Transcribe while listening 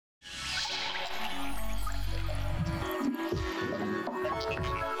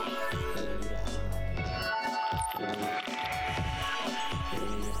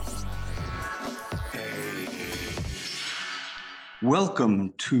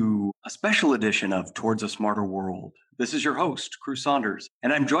Welcome to a special edition of Towards a Smarter World. This is your host, Cruz Saunders,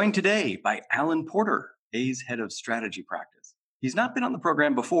 and I'm joined today by Alan Porter, A's Head of Strategy Practice. He's not been on the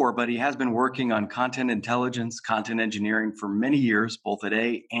program before, but he has been working on content intelligence, content engineering for many years, both at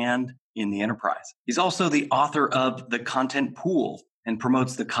A and in the enterprise. He's also the author of The Content Pool and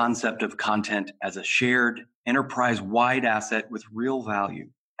promotes the concept of content as a shared, enterprise-wide asset with real value.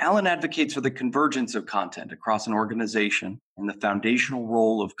 Alan advocates for the convergence of content across an organization and the foundational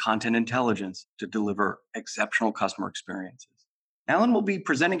role of content intelligence to deliver exceptional customer experiences. Alan will be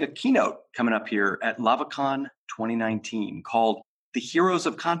presenting a keynote coming up here at LavaCon 2019 called The Heroes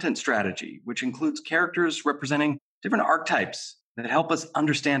of Content Strategy, which includes characters representing different archetypes that help us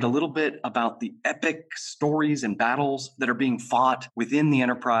understand a little bit about the epic stories and battles that are being fought within the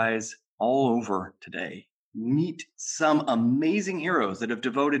enterprise all over today. Meet some amazing heroes that have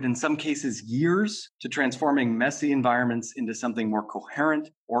devoted, in some cases, years to transforming messy environments into something more coherent,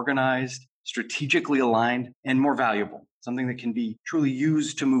 organized, strategically aligned, and more valuable, something that can be truly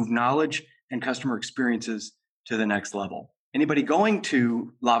used to move knowledge and customer experiences to the next level. Anybody going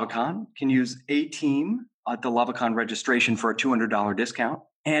to LavaCon can use A Team at the LavaCon registration for a $200 discount.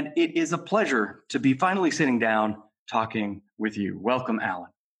 And it is a pleasure to be finally sitting down talking with you. Welcome, Alan.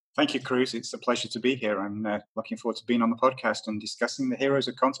 Thank you, Cruz. It's a pleasure to be here. I'm looking forward to being on the podcast and discussing the heroes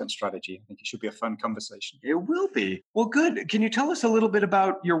of content strategy. I think it should be a fun conversation. It will be. Well, good. Can you tell us a little bit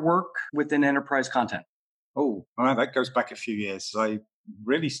about your work within enterprise content? Oh, well, that goes back a few years. I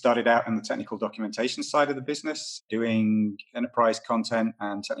really started out in the technical documentation side of the business, doing enterprise content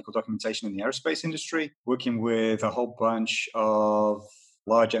and technical documentation in the aerospace industry, working with a whole bunch of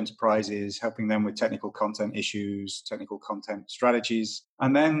large enterprises, helping them with technical content issues, technical content strategies,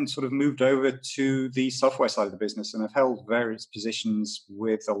 and then sort of moved over to the software side of the business. And I've held various positions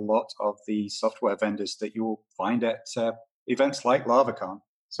with a lot of the software vendors that you'll find at events like LavaCon.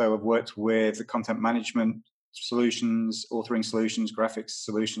 So I've worked with the content management solutions, authoring solutions, graphics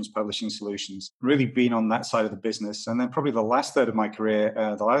solutions, publishing solutions, really been on that side of the business. And then probably the latter third of my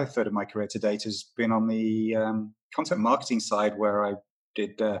career to date has been on the content marketing side, where I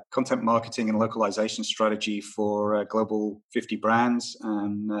did content marketing and localization strategy for global 50 brands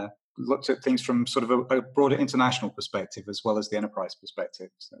and looked at things from sort of a broader international perspective as well as the enterprise perspective.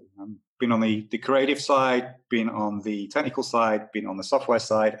 So been on the creative side, been on the technical side, been on the software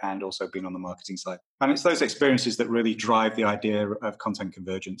side, and also been on the marketing side. And it's those experiences that really drive the idea of content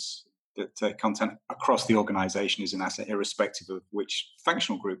convergence, that content across the organization is an asset irrespective of which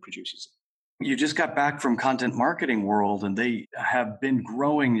functional group produces it. You just got back from Content Marketing World, and they have been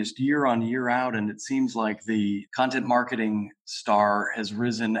growing just year on year out. And it seems like the content marketing star has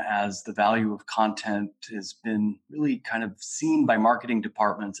risen as the value of content has been really kind of seen by marketing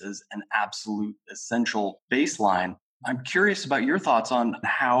departments as an absolute essential baseline. I'm curious about your thoughts on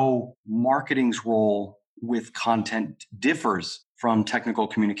how marketing's role with content differs from technical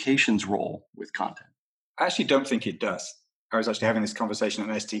communications' role with content. I actually don't think it does. I was actually having this conversation at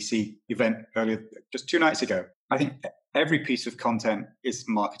an STC event earlier, just 2 nights ago. I think every piece of content is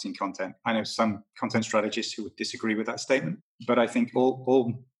marketing content. I know some content strategists who would disagree with that statement, but I think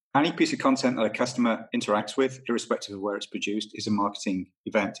any piece of content that a customer interacts with, irrespective of where it's produced, is a marketing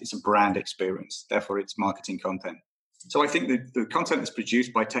event. It's a brand experience. Therefore, it's marketing content. So I think the content that's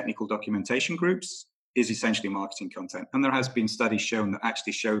produced by technical documentation groups is essentially marketing content. And there has been studies shown that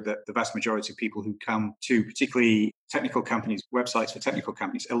actually show that the vast majority of people who come to particularly technical companies, websites for technical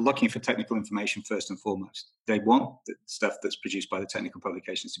companies, are looking for technical information first and foremost. They want the stuff that's produced by the technical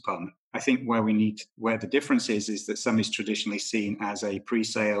publications department. I think where the difference is that somebody's traditionally seen as a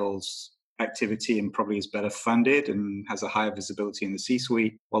pre-sales activity and probably is better funded and has a higher visibility in the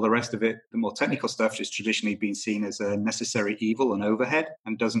C-suite, while the rest of it, the more technical stuff, has traditionally been seen as a necessary evil and overhead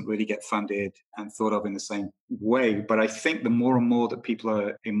and doesn't really get funded and thought of in the same way. But I think the more and more that people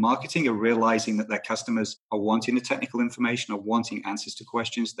are in marketing are realizing that their customers are wanting the technical information, are wanting answers to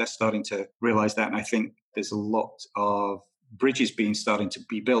questions, they're starting to realize that. And I think there's a lot of bridges starting to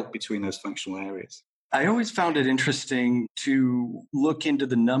be built between those functional areas. I always found it interesting to look into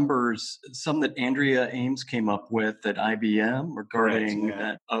the numbers, some that Andrea Ames came up with at IBM regarding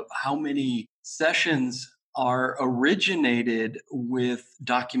how many sessions are originated with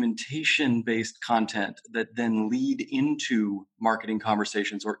documentation-based content that then lead into marketing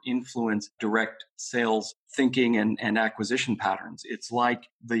conversations or influence direct sales thinking and acquisition patterns. It's like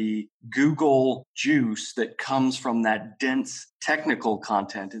the Google juice that comes from that dense technical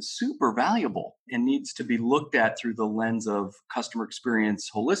content is super valuable and needs to be looked at through the lens of customer experience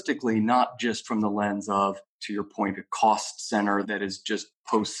holistically, not just from the lens of, to your point, a cost center that is just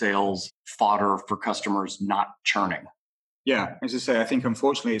post-sales fodder for customers not churning. Yeah, as I say, I think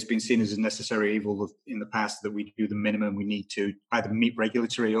unfortunately it's been seen as a necessary evil in the past that we do the minimum we need to either meet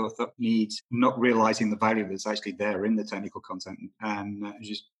regulatory needs, not realizing the value that's actually there in the technical content. And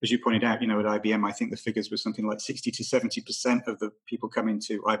as you pointed out, at IBM, I think the figures were something like 60 to 70% of the people coming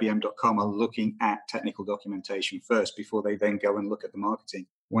to IBM.com are looking at technical documentation first before they then go and look at the marketing.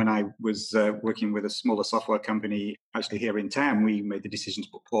 When I was working with a smaller software company, actually here in town, we made the decision to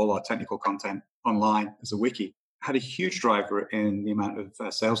put all our technical content online as a wiki. Had a huge driver in the amount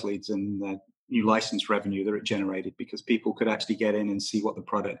of sales leads and new license revenue that it generated because people could actually get in and see what the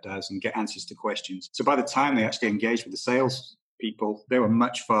product does and get answers to questions. So by the time they actually engaged with the sales people, they were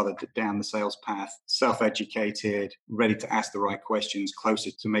much farther down the sales path, self-educated, ready to ask the right questions,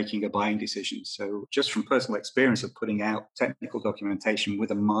 closer to making a buying decision. So just from personal experience of putting out technical documentation with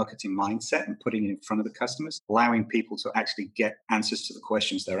a marketing mindset and putting it in front of the customers, allowing people to actually get answers to the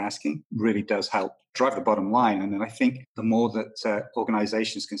questions they're asking really does help drive the bottom line. And then I think the more that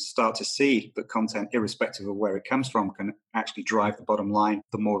organizations can start to see that content, irrespective of where it comes from, can actually drive the bottom line,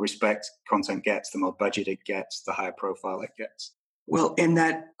 the more respect content gets, the more budget it gets, the higher profile it gets. Well, and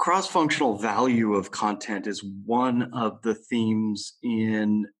that cross-functional value of content is one of the themes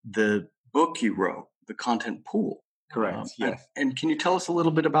in the book you wrote, The Content Pool. Correct, yes. And can you tell us a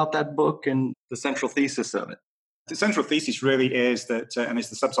little bit about that book and the central thesis of it? The central thesis really is that, and it's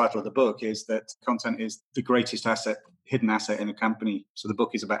the subtitle of the book, is that content is the greatest asset, hidden asset in a company. So the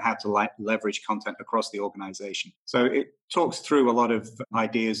book is about how to leverage content across the organization. So it talks through a lot of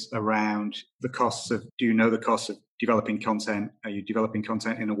ideas around the costs of, do you know the costs of developing content? Are you developing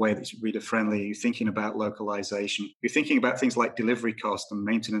content in a way that's reader friendly? Are you thinking about localization? You're thinking about things like delivery costs and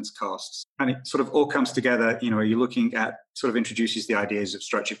maintenance costs. And it sort of all comes together. Are you looking at sort of introduces the ideas of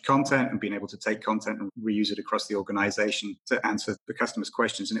structured content and being able to take content and reuse it across the organization to answer the customer's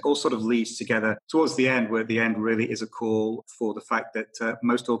questions. And it all sort of leads together towards the end, where the end really is a call for the fact that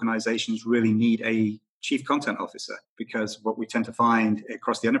most organizations really need a chief content officer, because what we tend to find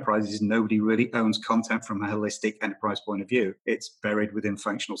across the enterprise is nobody really owns content from a holistic enterprise point of view. It's buried within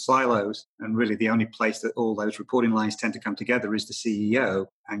functional silos. And really the only place that all those reporting lines tend to come together is the CEO,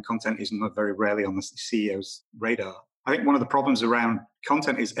 and content is not very rarely on the CEO's radar. I think one of the problems around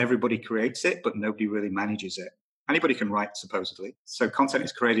content is everybody creates it, but nobody really manages it. Anybody can write, supposedly. So content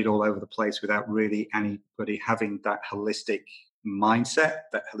is created all over the place without really anybody having that holistic mindset,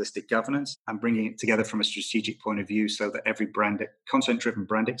 that holistic governance, and bringing it together from a strategic point of view so that every content-driven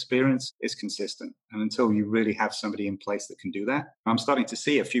brand experience is consistent. And until you really have somebody in place that can do that, I'm starting to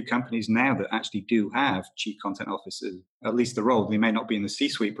see a few companies now that actually do have chief content officers, at least the role. They may not be in the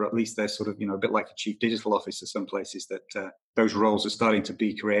C-suite, but at least they're sort of, a bit like a chief digital officer, some places that those roles are starting to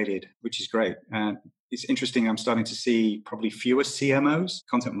be created, which is great. And it's interesting. I'm starting to see probably fewer CMOs,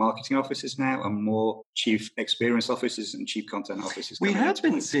 content marketing officers now, and more chief experience officers and chief content officers. We have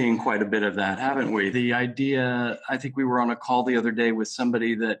been seeing quite a bit of that, haven't we? The idea, I think we were on a call the other day with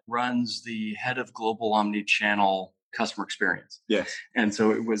somebody that runs the head of global omni-channel customer experience. Yes. And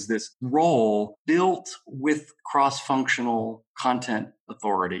so it was this role built with cross-functional content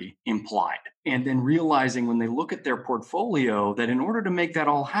authority implied. And then realizing when they look at their portfolio that in order to make that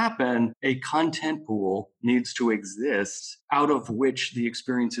all happen, a content pool needs to exist out of which the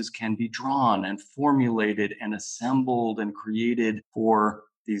experiences can be drawn and formulated and assembled and created for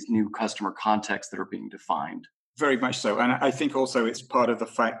these new customer contexts that are being defined. Very much so. And I think also it's part of the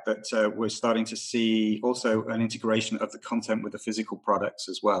fact that we're starting to see also an integration of the content with the physical products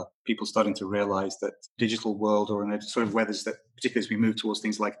as well. People starting to realize that digital world, or in a sort of where there's that, particularly as we move towards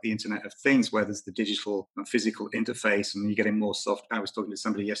things like the Internet of Things, where there's the digital and physical interface and you're getting more soft. I was talking to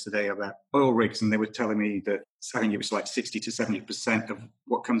somebody yesterday about oil rigs, and they were telling me that I think it was like 60 to 70% of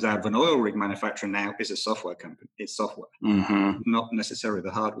what comes out of an oil rig manufacturer now is a software company. It's software, not necessarily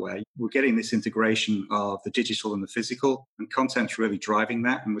the hardware. We're getting this integration of the digital and the physical, and content's really driving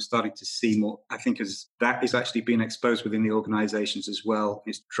that. And we're starting to see more, I think, as that is actually being exposed within the organizations as well.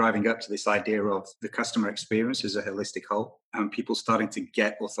 It's driving up to this idea of the customer experience as a holistic whole, and people starting to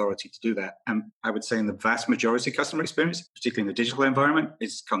get authority to do that. And I would say in the vast majority of customer experience, particularly in the digital environment,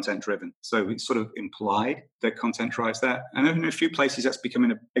 is content driven. So it's sort of implied that content drives that. And in a few places that's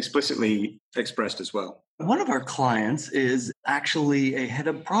becoming explicitly expressed as well. One of our clients is actually a head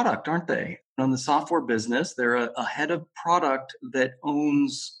of product, aren't they? On the software business, they're a head of product that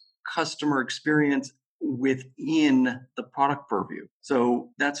owns customer experience within the product purview. So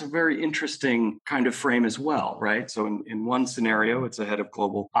that's a very interesting kind of frame as well, right? So in one scenario, it's a head of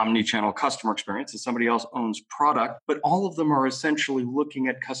global omni-channel customer experience, and somebody else owns product, but all of them are essentially looking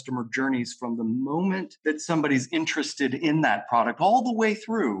at customer journeys from the moment that somebody's interested in that product all the way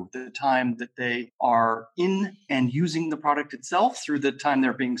through the time that they are in and using the product itself through the time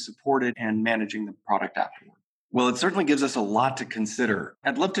they're being supported and managing the product afterward. Well, it certainly gives us a lot to consider.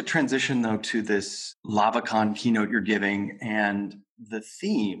 I'd love to transition, though, to this LavaCon keynote you're giving and the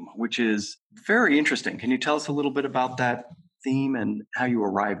theme, which is very interesting. Can you tell us a little bit about that theme and how you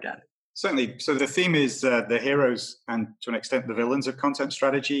arrived at it? Certainly. So the theme is the heroes and, to an extent, the villains of content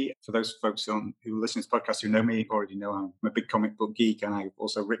strategy. For those folks who listen to this podcast who know me already know I'm a big comic book geek, and I've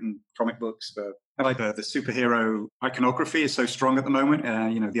also written comic books. I like the superhero iconography is so strong at the moment.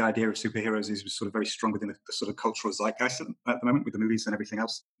 The idea of superheroes is sort of very strong within the sort of cultural zeitgeist at the moment with the movies and everything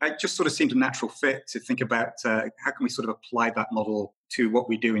else. It just sort of seemed a natural fit to think about how can we sort of apply that model to what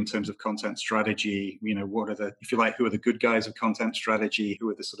we do in terms of content strategy. What are if you like, who are the good guys of content strategy? Who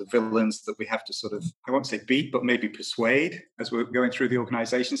are the sort of villains that we have to sort of, I won't say beat, but maybe persuade as we're going through the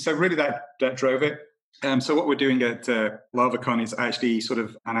organization. So really that drove it. So what we're doing at LavaCon is actually sort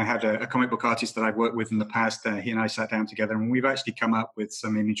of, and I had a comic book artist that I've worked with in the past. He and I sat down together, and we've actually come up with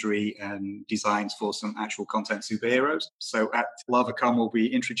some imagery and designs for some actual content superheroes. So at LavaCon, we'll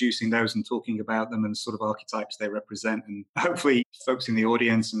be introducing those and talking about them and sort of archetypes they represent. And hopefully folks in the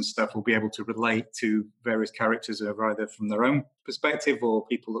audience and stuff will be able to relate to various characters who are either from their own perspective or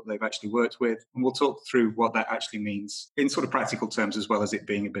people that they've actually worked with. And we'll talk through what that actually means in sort of practical terms, as well as it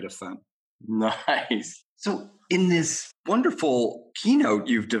being a bit of fun. Nice. So in this wonderful keynote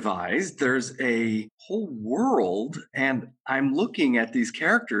you've devised, there's a whole world, and I'm looking at these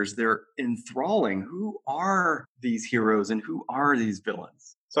characters. They're enthralling. Who are these heroes and who are these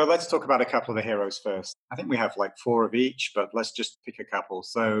villains? So let's talk about a couple of the heroes first. I think we have like 4 of each, but let's just pick a couple.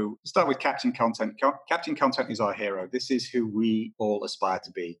 So start with Captain Content. Captain Content is our hero. This is who we all aspire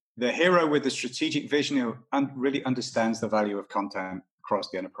to be. The hero with the strategic vision who really understands the value of content across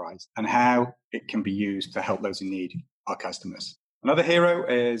the enterprise and how it can be used to help those in need, our customers. Another hero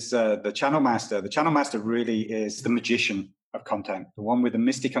is the Channel Master. The Channel Master really is the magician of content, the one with a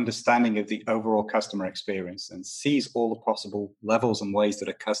mystic understanding of the overall customer experience and sees all the possible levels and ways that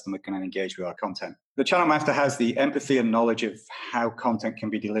a customer can engage with our content. The Channel Master has the empathy and knowledge of how content can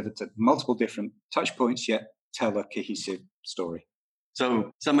be delivered to multiple different touch points, yet tell a cohesive story.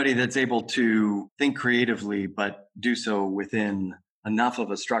 So somebody that's able to think creatively, but do so within enough of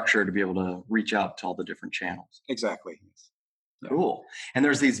a structure to be able to reach out to all the different channels. Exactly. Cool. And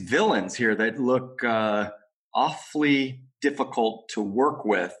there's these villains here that look awfully difficult to work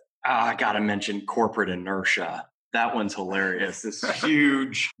with. I got to mention corporate inertia. That one's hilarious. This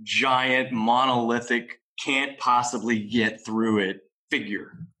huge, giant, monolithic, can't possibly get through it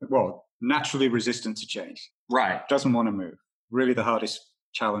figure. Well, naturally resistant to change. Right. Doesn't want to move. Really the hardest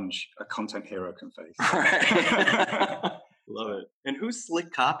challenge a content hero can face. Right. Love it. And who's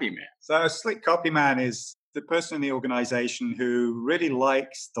Slick Copy Man? So Slick Copy Man is the person in the organization who really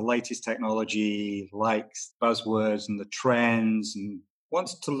likes the latest technology, likes buzzwords and the trends, and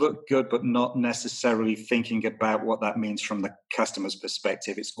wants to look good, but not necessarily thinking about what that means from the customer's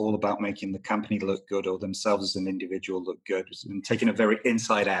perspective. It's all about making the company look good or themselves as an individual look good and taking a very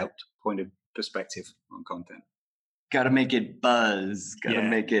inside-out point of perspective on content. Got to make it buzz. Got to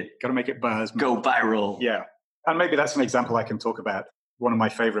make it buzz. Go viral. Yeah. And maybe that's an example I can talk about. One of my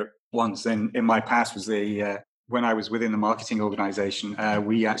favorite ones in my past was when I was within the marketing organization,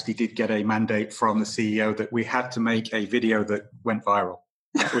 we actually did get a mandate from the CEO that we had to make a video that went viral.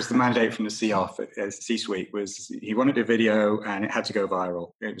 That was the mandate from the C-suite, was he wanted a video and it had to go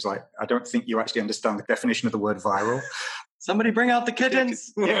viral. It was like, I don't think you actually understand the definition of the word viral. Somebody bring out the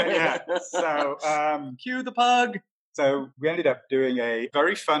kittens. Yeah. So cue the pug. So we ended up doing a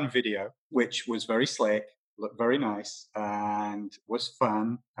very fun video, which was very slick, looked very nice, and was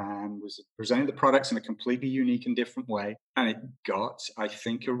fun, and was presenting the products in a completely unique and different way. And it got, I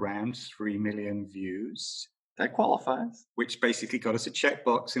think, around 3 million views. That qualifies. Which basically got us a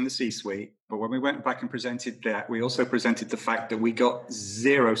checkbox in the C-suite. But when we went back and presented that, we also presented the fact that we got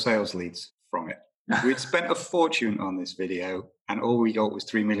 0 sales leads from it. We'd spent a fortune on this video, and all we got was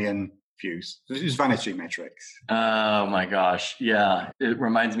 3 million views. This is vanity metrics. Oh my gosh. Yeah. It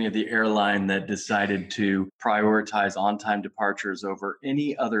reminds me of the airline that decided to prioritize on-time departures over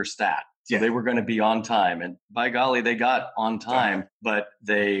any other stat. So they were going to be on time, and by golly, they got on time, but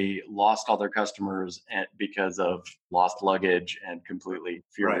they lost all their customers because of lost luggage and completely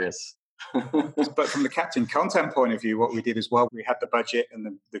furious But from the Captain content point of view, what we did as well, we had the budget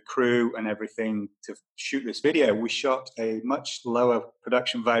and the crew and everything to shoot this video. We shot a much lower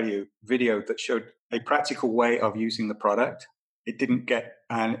production value video that showed a practical way of using the product. It didn't get,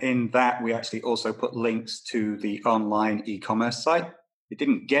 and in that, we actually also put links to the online e-commerce site. It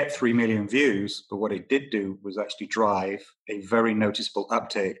didn't get 3 million views, but what it did do was actually drive a very noticeable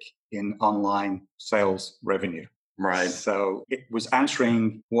uptick in online sales revenue. Right. So it was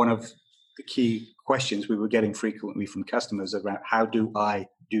answering one of the key questions we were getting frequently from customers about how do I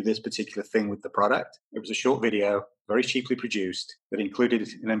do this particular thing with the product. It was a short video, very cheaply produced, that included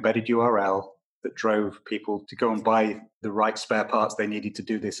an embedded URL that drove people to go and buy the right spare parts they needed to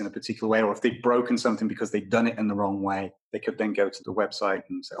do this in a particular way. Or if they'd broken something because they'd done it in the wrong way, they could then go to the website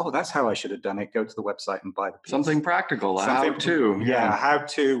and say, oh, that's how I should have done it. Go to the website and buy the piece. Something practical, how to. Yeah, how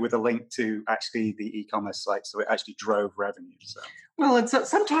to, with a link to actually the e-commerce site. So it actually drove revenue. So. Well, it's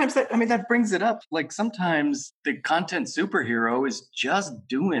sometimes that brings it up. Like sometimes the content superhero is just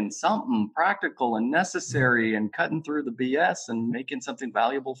doing something practical and necessary and cutting through the BS and making something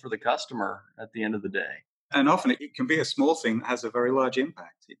valuable for the customer at the end of the day. And often it can be a small thing that has a very large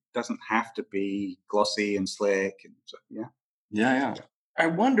impact. It doesn't have to be glossy and slick. And so, Yeah. I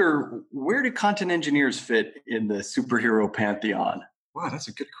wonder, where do content engineers fit in the superhero pantheon? Wow, that's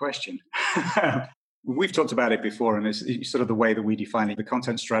a good question. We've talked about it before, and it's sort of the way that we define it. The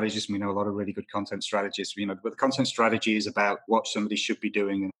content strategist, we know a lot of really good content strategists, but the content strategy is about what somebody should be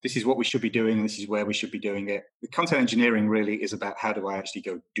doing. And this is what we should be doing, and this is where we should be doing it. The content engineering really is about how do I actually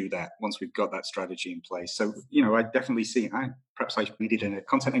go do that once we've got that strategy in place. So, I definitely see, perhaps I needed a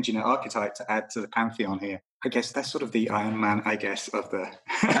content engineer archetype to add to the pantheon here. I guess that's sort of the Iron Man, of the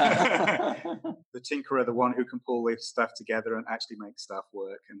the tinkerer, the one who can pull this stuff together and actually make stuff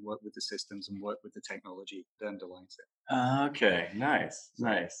work and work with the systems and work with the technology that underlines it. Okay, nice.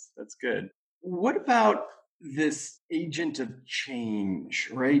 That's good. What about this agent of change,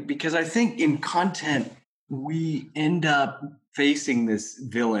 right? Because I think in content, we end up facing this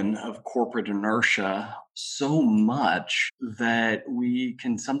villain of corporate inertia so much that we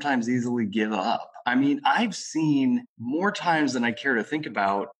can sometimes easily give up. I mean, I've seen more times than I care to think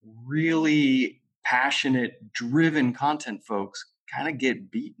about really passionate, driven content folks kind of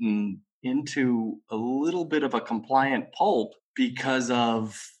get beaten into a little bit of a compliant pulp because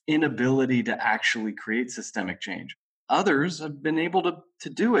of inability to actually create systemic change. Others have been able to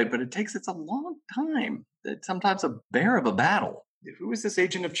do it, but it's a long time. It's sometimes a bear of a battle. Who is this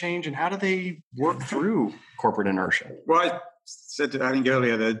agent of change and how do they work through corporate inertia? Well, I said, I think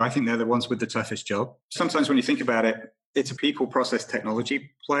earlier, that I think they're the ones with the toughest job. Sometimes when you think about it, it's a people process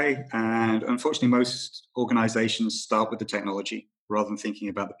technology play. And unfortunately, most organizations start with the technology rather than thinking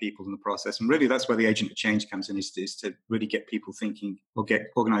about the people in the process. And really, that's where the agent of change comes in, is to really get people thinking, or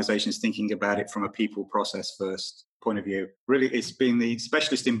get organizations thinking about it from a people process first point of view. Really, it's being the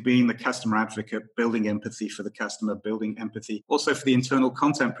specialist in being the customer advocate, building empathy for the customer, building empathy also for the internal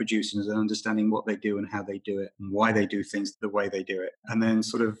content producers and understanding what they do and how they do it and why they do things the way they do it. And then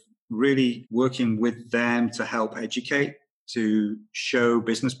sort of really working with them to help educate, to show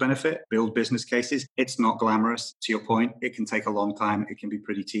business benefit, build business cases. It's not glamorous. To your point, it can take a long time. It can be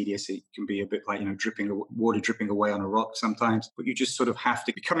pretty tedious. It can be a bit like, water dripping away on a rock sometimes. But you just sort of have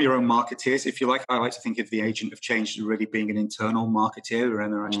to become your own marketeers, if you like. I like to think of the agent of change as really being an internal marketeer,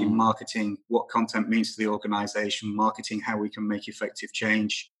 and they're actually marketing what content means to the organization, marketing how we can make effective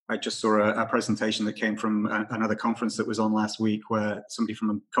change. I just saw a presentation that came from another conference that was on last week, where somebody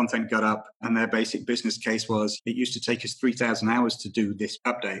from content got up and their basic business case was, it used to take us 3,000 hours to do this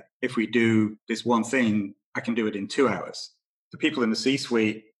update. If we do this one thing, I can do it in 2 hours. The people in the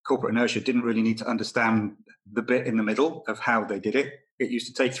C-suite, corporate inertia, didn't really need to understand the bit in the middle of how they did it. It used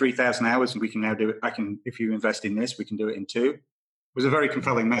to take 3,000 hours and we can now do it. If you invest in this, we can do it in 2. It was a very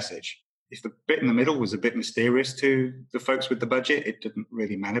compelling message. If the bit in the middle was a bit mysterious to the folks with the budget, it didn't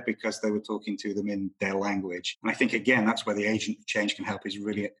really matter because they were talking to them in their language. And I think, again, that's where the agent of change can help, is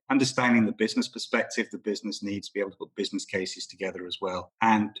really understanding the business perspective, the business needs, to be able to put business cases together as well,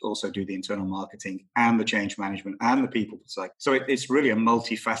 and also do the internal marketing and the change management and the people side. So it's really a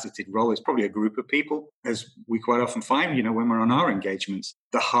multifaceted role. It's probably a group of people, as we quite often find, when we're on our engagements.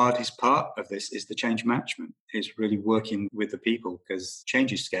 The hardest part of this is the change management, is really working with the people, because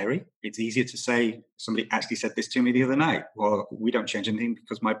change is scary. It's easier to say, somebody actually said this to me the other night. Well, we don't change anything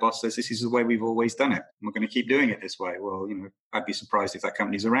because my boss says this is the way we've always done it. And we're going to keep doing it this way. Well, I'd be surprised if that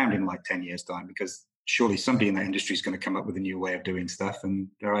company's around in like 10 years' time, because surely somebody in that industry is going to come up with a new way of doing stuff, and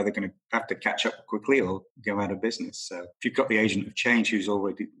they're either going to have to catch up quickly or go out of business. So if you've got the agent of change who's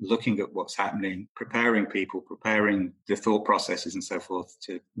already looking at what's happening, preparing people, preparing the thought processes and so forth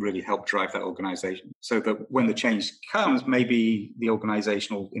to really help drive that organization, so that when the change comes, maybe the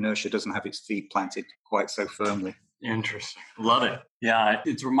organizational inertia doesn't have its feet planted quite so firmly. Interesting. Love it. Yeah,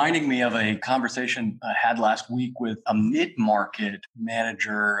 it's reminding me of a conversation I had last week with a mid-market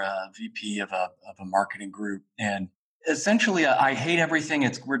manager, VP of a marketing group. And essentially, I hate everything.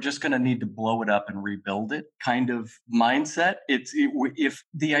 We're just going to need to blow it up and rebuild it kind of mindset. If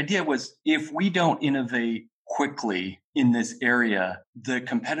the idea was, if we don't innovate quickly in this area, the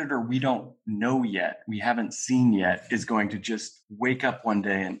competitor we don't know yet, we haven't seen yet, is going to just wake up one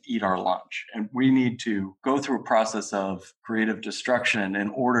day and eat our lunch. And we need to go through a process of creative destruction in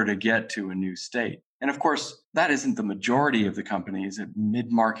order to get to a new state. And of course, that isn't the majority of the companies.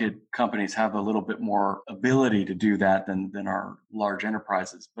 Mid-market companies have a little bit more ability to do that than our large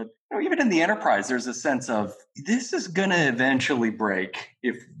enterprises. But even in the enterprise, there's a sense of this is going to eventually break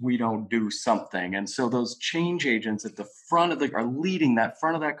if we don't do something. And so those change agents at the front of are leading that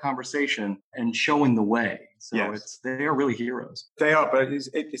front of that conversation and showing the way. So yes. They are really heroes. They are, but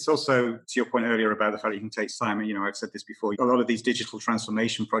it's also, to your point earlier about the fact that you can take time. I've said this before. A lot of these digital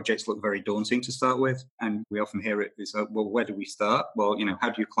transformation projects look very daunting to start with. And we often hear it is, well, where do we start? Well, how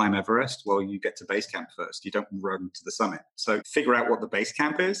do you climb Everest? Well, you get to base camp first. You don't run to the summit. So figure out what the base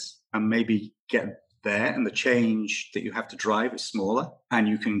camp is and maybe get there. And the change that you have to drive is smaller and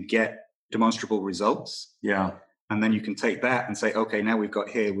you can get demonstrable results. Yeah. And then you can take that and say, okay, now we've got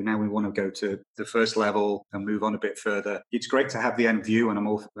here. Now we want to go to the first level and move on a bit further. It's great to have the end view, and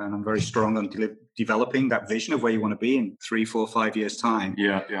I'm very strong on developing that vision of where you want to be in 3, 4, 5 years' time.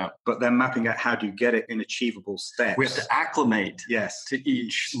 Yeah. But then mapping out how do you get it in achievable steps. We have to acclimate to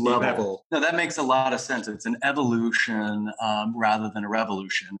each level. No, that makes a lot of sense. It's an evolution rather than a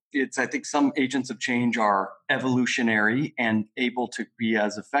revolution. I think some agents of change are evolutionary and able to be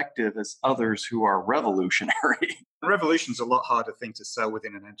as effective as others who are revolutionary. Revolution's a lot harder thing to sell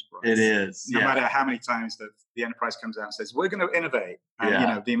within an enterprise. It is. No matter how many times the enterprise comes out and says, we're going to innovate.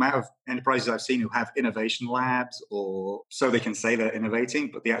 And, the amount of enterprises I've seen who have innovation labs or so they can say they're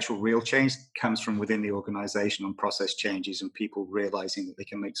innovating, but the actual real change comes from within the organization on process changes and people realizing that they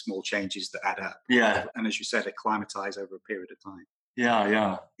can make small changes that add up. Yeah. And as you said, acclimatize over a period of time.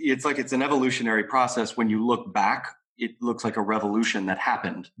 Yeah. It's like it's an evolutionary process. When you look back, it looks like a revolution that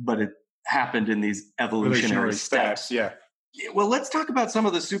happened, but it happened in these evolutionary steps. Yeah. Well, let's talk about some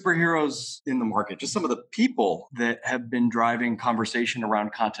of the superheroes in the market, just some of the people that have been driving conversation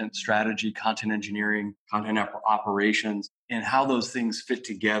around content strategy, content engineering, content operations, and how those things fit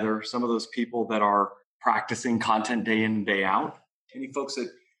together. Some of those people that are practicing content day in and day out. Any folks that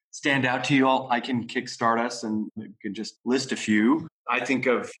stand out to you all? I can kickstart us and we can just list a few. I think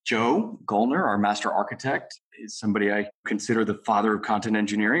of Joe Gollner, our master architect, is somebody I consider the father of content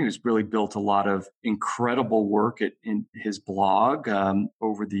engineering, who's really built a lot of incredible work in his blog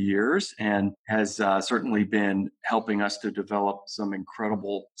over the years and has certainly been helping us to develop some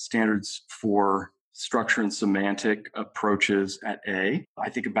incredible standards for structure and semantic approaches at A. I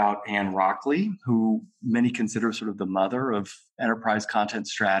think about Anne Rockley, who many consider sort of the mother of enterprise content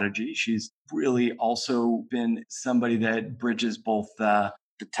strategy. She's really also been somebody that bridges both the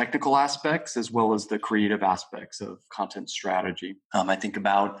technical aspects as well as the creative aspects of content strategy. I think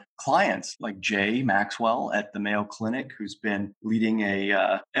about clients like Jay Maxwell at the Mayo Clinic, who's been leading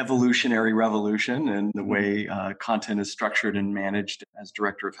a evolutionary revolution in the way content is structured and managed as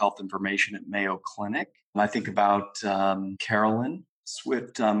Director of Health Information at Mayo Clinic. I think about Carolyn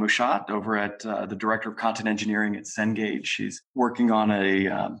Swift Mushat over at the Director of Content Engineering at Cengage. She's working on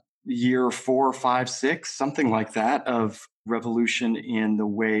a year 4, 5, 6, something like that, of revolution in the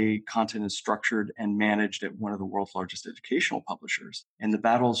way content is structured and managed at one of the world's largest educational publishers. And the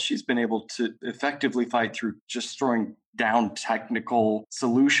battles she's been able to effectively fight through just throwing down technical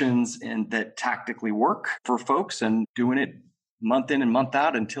solutions and that tactically work for folks and doing it month in and month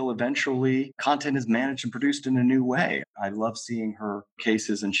out until eventually content is managed and produced in a new way. I love seeing her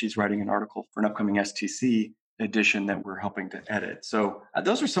cases, and she's writing an article for an upcoming STC edition that we're helping to edit. So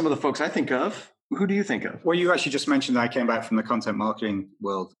those are some of the folks I think of. Who do you think of? Well, you actually just mentioned that I came back from the content marketing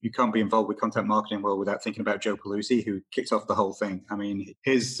world. You can't be involved with content marketing world without thinking about Joe Paluzzi, who kicked off the whole thing. I mean,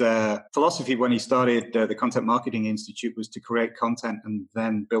 his philosophy when he started the Content Marketing Institute was to create content and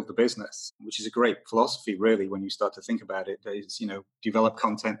then build the business, which is a great philosophy, really, when you start to think about it. Is, develop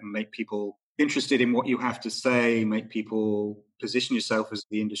content and make people interested in what you have to say, make people position yourself as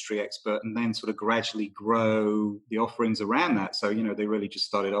the industry expert and then sort of gradually grow the offerings around that. So, they really just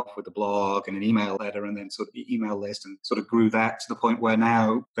started off with a blog and an email letter and then sort of email list and sort of grew that to the point where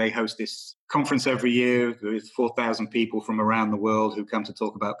now they host this conference every year with 4,000 people from around the world who come to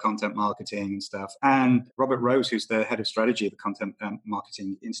talk about content marketing and stuff. And Robert Rose, who's the head of strategy at the Content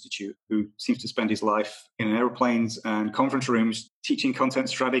Marketing Institute, who seems to spend his life in airplanes and conference rooms teaching content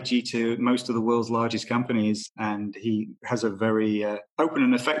strategy to most of the world's largest companies. And he has a very open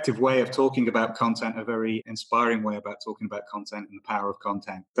and effective way of talking about content, a very inspiring way about talking about content and the power of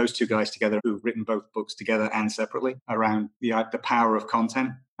content. Those two guys together who've written both books together and separately around the power of content.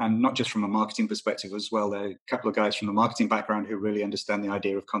 And not just from a marketing perspective as well. There are a couple of guys from the marketing background who really understand the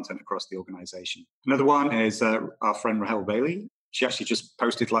idea of content across the organization. Another one is our friend Rahel Bailey. She actually just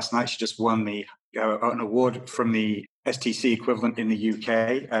posted last night. She just won an award from the STC equivalent in the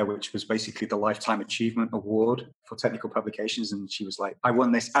UK, which was basically the Lifetime Achievement Award for technical publications. And she was like, I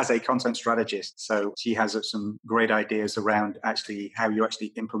won this as a content strategist. So she has some great ideas around actually how you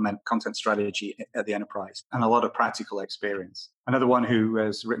actually implement content strategy at the enterprise and a lot of practical experience. Another one who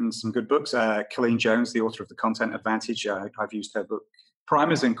has written some good books, Colleen Jones, the author of The Content Advantage. I've used her book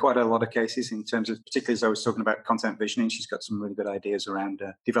Primers in quite a lot of cases in terms of, particularly as I was talking about content visioning, she's got some really good ideas around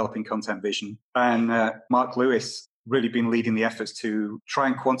developing content vision. And Mark Lewis really been leading the efforts to try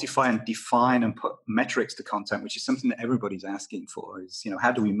and quantify and define and put metrics to content, which is something that everybody's asking for is,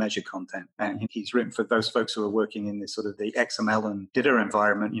 how do we measure content? And he's written for those folks who are working in this sort of the XML and DITA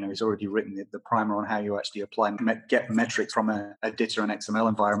environment, he's already written the primer on how you actually apply, get metrics from a DITA and XML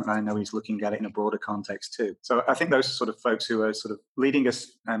environment. I know he's looking at it in a broader context too. So I think those sort of folks who are sort of leading us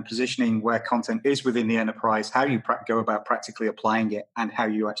and positioning where content is within the enterprise, how you go about practically applying it and how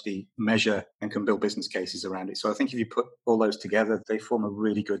you actually measure and can build business cases around it. So I think if you put all those together, they form a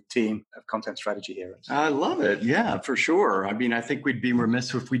really good team of content strategy heroes. I love it. Yeah, for sure. I mean, I think we'd be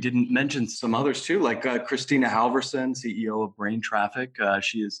remiss if we didn't mention some others too, like Christina Halverson, CEO of Brain Traffic.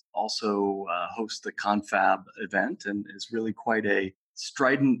 She is also hosts the Confab event and is really quite a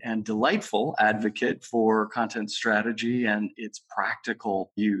strident and delightful advocate for content strategy and its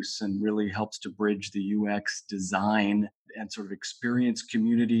practical use, and really helps to bridge the UX design and sort of experience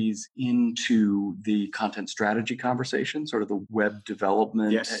communities into the content strategy conversation, sort of the web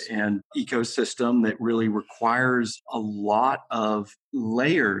development and ecosystem that really requires a lot of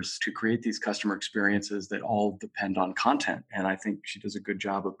layers to create these customer experiences that all depend on content. And I think she does a good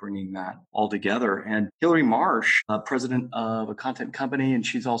job of bringing that all together. And Hillary Marsh, president of a content company, and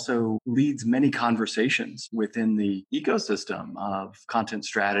she's also leads many conversations within the ecosystem of content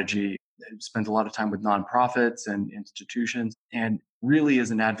strategy, spends a lot of time with nonprofits and institutions, and really is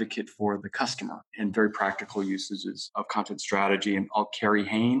an advocate for the customer and very practical usages of content strategy. And Carrie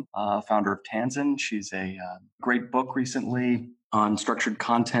Hain, founder of Tanzan, she's a great book recently on structured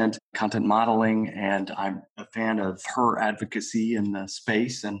content modeling, and I'm a fan of her advocacy in the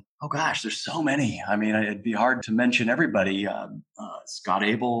space. And oh gosh, there's so many. I mean, it'd be hard to mention everybody. Scott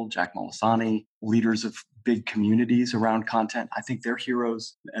Abel, Jack Molisani, leaders of big communities around content. I think they're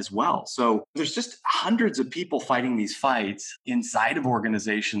heroes as well. So there's just hundreds of people fighting these fights inside of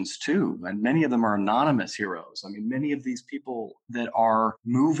organizations too. And many of them are anonymous heroes. I mean, many of these people that are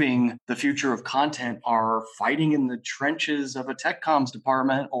moving the future of content are fighting in the trenches of a tech comms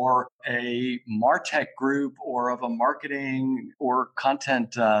department or a MarTech group or of a marketing or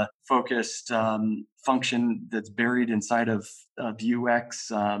content focused function that's buried inside of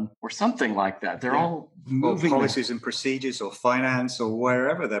UX or something like that. They're all moving. Or policies and procedures or finance or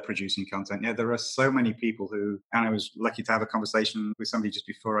wherever they're producing content. Yeah, there are so many people who, and I was lucky to have a conversation with somebody just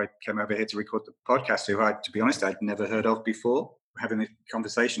before I came over here to record the podcast who to be honest, I'd never heard of before. Having a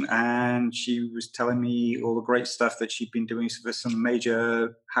conversation, and she was telling me all the great stuff that she'd been doing for some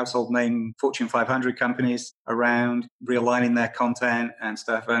major household name Fortune 500 companies around realigning their content and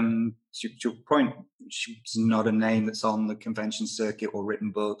stuff. And to your point, she's not a name that's on the convention circuit or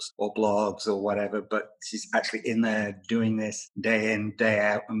written books or blogs or whatever, but she's actually in there doing this day in, day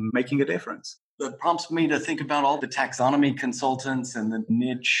out and making a difference. That prompts me to think about all the taxonomy consultants and the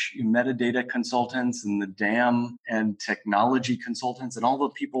niche metadata consultants and the DAM and technology consultants and all the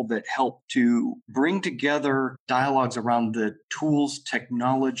people that help to bring together dialogues around the tools,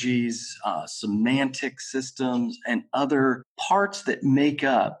 technologies, semantic systems, and other parts that make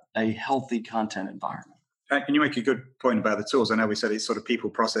up a healthy content environment. And you make a good point about the tools. I know we said it's sort of people,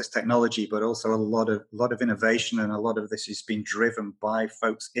 process, technology, but also a lot of innovation, and a lot of this is being driven by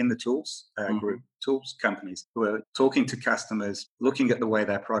folks in the tools group, tools companies who are talking to customers, looking at the way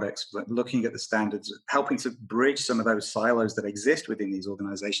their products, looking at the standards, helping to bridge some of those silos that exist within these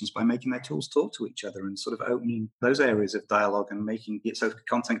organizations by making their tools talk to each other and sort of opening those areas of dialogue and making it so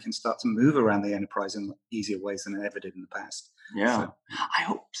content can start to move around the enterprise in easier ways than it ever did in the past. Yeah. So, I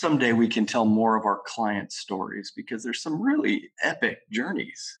hope someday we can tell more of our client stories, because there's some really epic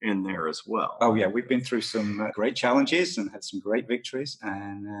journeys in there as well. Oh, yeah. We've been through some great challenges and had some great victories.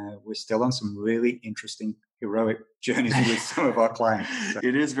 And we're still on some really interesting, heroic journeys with some of our clients. So.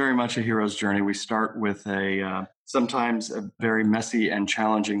 It is very much a hero's journey. We start with sometimes a very messy and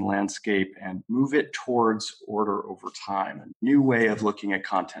challenging landscape and move it towards order over time, a new way of looking at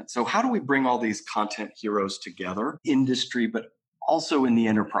content. So how do we bring all these content heroes together, industry, but also in the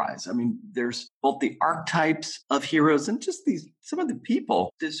enterprise? I mean, there's both the archetypes of heroes and just some of the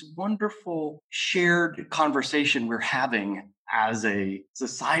people, this wonderful shared conversation we're having as a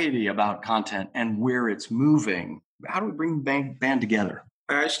society about content and where it's moving. How do we bring band together?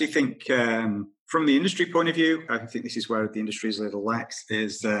 I actually think from the industry point of view, I think this is where the industry is a little lax,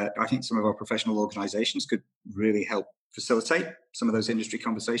 is that I think some of our professional organizations could really help facilitate some of those industry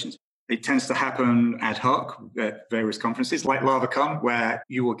conversations. It tends to happen ad hoc at various conferences like LavaCon, where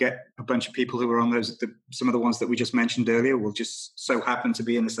you will get a bunch of people who are on some of the ones that we just mentioned earlier will just so happen to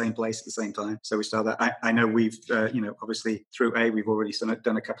be in the same place at the same time. So we start that. I know we've, obviously through we've already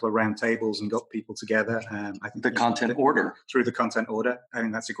done a couple of round tables and got people together. I think the content order. Through the content order. I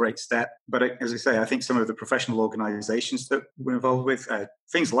think that's a great step. But as I say, I think some of the professional organizations that we're involved with,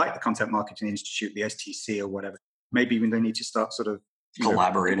 things like the Content Marketing Institute, the STC or whatever, maybe when they need to start sort of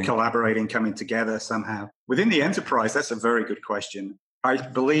collaborating, coming together somehow. Within the enterprise, that's a very good question. I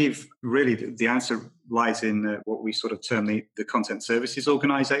believe really the answer lies in what we sort of term the content services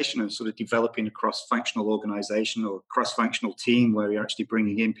organization, and sort of developing a cross-functional organization or cross-functional team where you're actually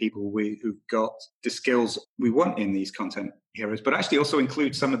bringing in people who've got the skills we want in these content heroes, but actually also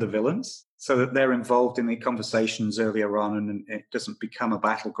include some of the villains so that they're involved in the conversations earlier on, and it doesn't become a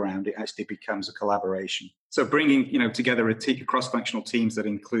battleground. It actually becomes a collaboration. So bringing, together a cross-functional teams that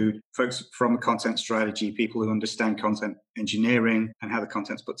include folks from content strategy, people who understand content engineering and how the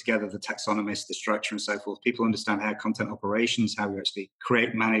content's put together, the taxonomists, the structure and so forth. People understand how content operations, how we actually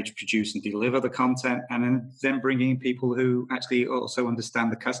create, manage, produce and deliver the content. And then bringing in people who actually also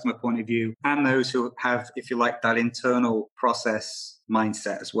understand the customer point of view, and those who have, if you like, that internal process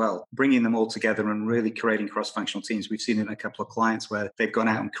mindset as well, bringing them all together and really creating cross-functional teams. We've seen in a couple of clients where they've gone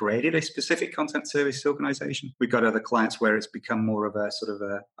out and created a specific content service organization. We've got other clients where it's become more of a sort of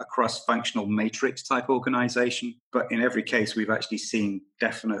a cross-functional matrix type organization. But in every case, we've actually seen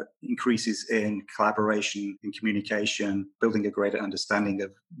definite increases in collaboration, in communication, building a greater understanding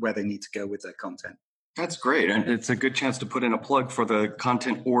of where they need to go with their content. That's great. And it's a good chance to put in a plug for the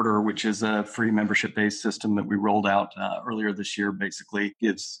Content Order, which is a free membership-based system that we rolled out earlier this year. Basically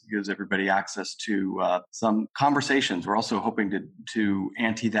gives everybody access to some conversations. We're also hoping to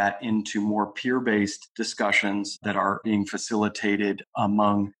ante that into more peer-based discussions that are being facilitated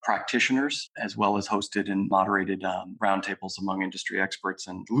among practitioners, as well as hosted and moderated roundtables among industry experts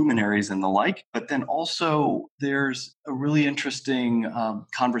and luminaries and the like. But then also there's a really interesting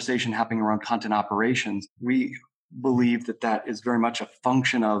conversation happening around content operations. We believe that is very much a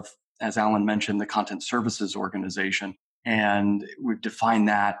function of, as Alan mentioned, the content services organization. And we've defined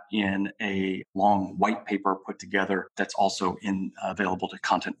that in a long white paper put together that's also available to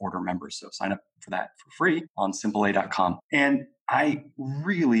Content Order members. So sign up for that for free on simplea.com. And I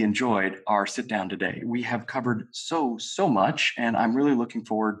really enjoyed our sit down today. We have covered so much, and I'm really looking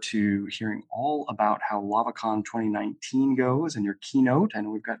forward to hearing all about how LavaCon 2019 goes and your keynote.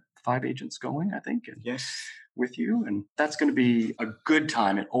 And we've got 5 agents going, I think. And yes. With you. And that's going to be a good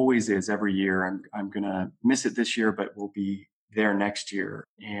time. It always is every year. I'm going to miss it this year, but we'll be there next year.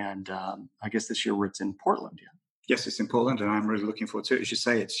 And I guess this year it's in Portland. Yeah. Yes, it's in Portland, and I'm really looking forward to it. As you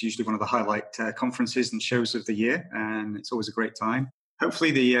say, it's usually one of the highlight conferences and shows of the year, and it's always a great time.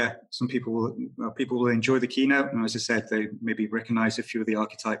 Hopefully, some people will enjoy the keynote, and as I said, they maybe recognize a few of the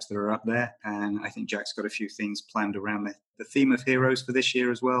archetypes that are up there. And I think Jack's got a few things planned around the theme of heroes for this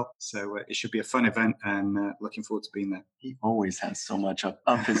year as well. So it should be a fun event, and looking forward to being there. He always has so much up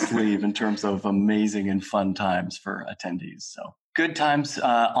his sleeve in terms of amazing and fun times for attendees. So good times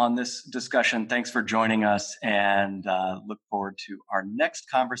on this discussion. Thanks for joining us, and look forward to our next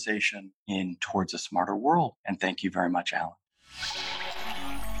conversation in Towards a Smarter World. And thank you very much, Alan.